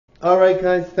Alright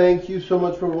guys, thank you so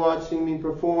much for watching me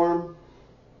perform.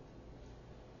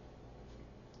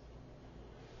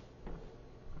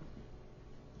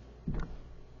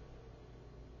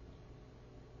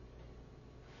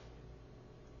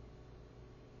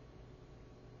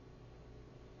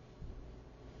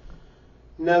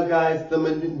 Now guys, the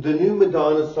new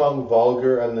Madonna song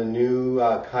Vulgar and the new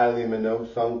Kylie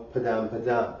Minogue song Padam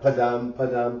Padam Padam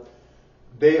Padam,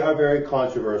 they are very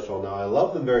controversial now. I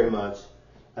love them very much.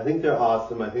 I think they're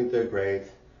awesome. I think they're great.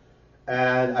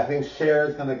 And I think Cher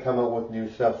is going to come out with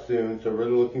new stuff soon, so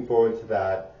really looking forward to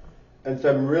that. And so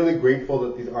I'm really grateful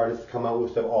that these artists come out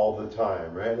with stuff all the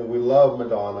time, right? Like we love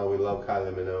Madonna, we love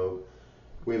Kylie Minogue,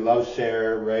 we love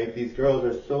Cher, right? These girls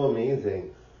are so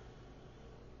amazing.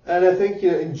 And I think,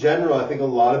 in general, I think a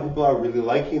lot of people are really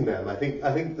liking them. I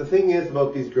think the thing is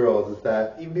about these girls is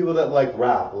that even people that like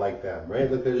rap like them, right?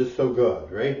 Like they're just so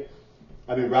good, right?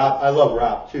 I mean, rap, I love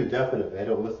rap too, definitely. I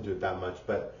don't listen to it that much,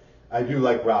 but I do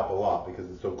like rap a lot because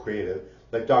it's so creative.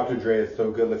 Like Dr. Dre is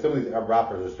so good. Like some of these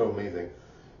rappers are so amazing.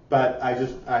 But I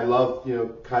love,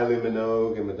 Kylie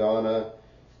Minogue and Madonna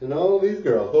and all these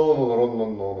girls.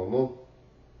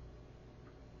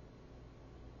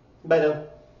 Bye now.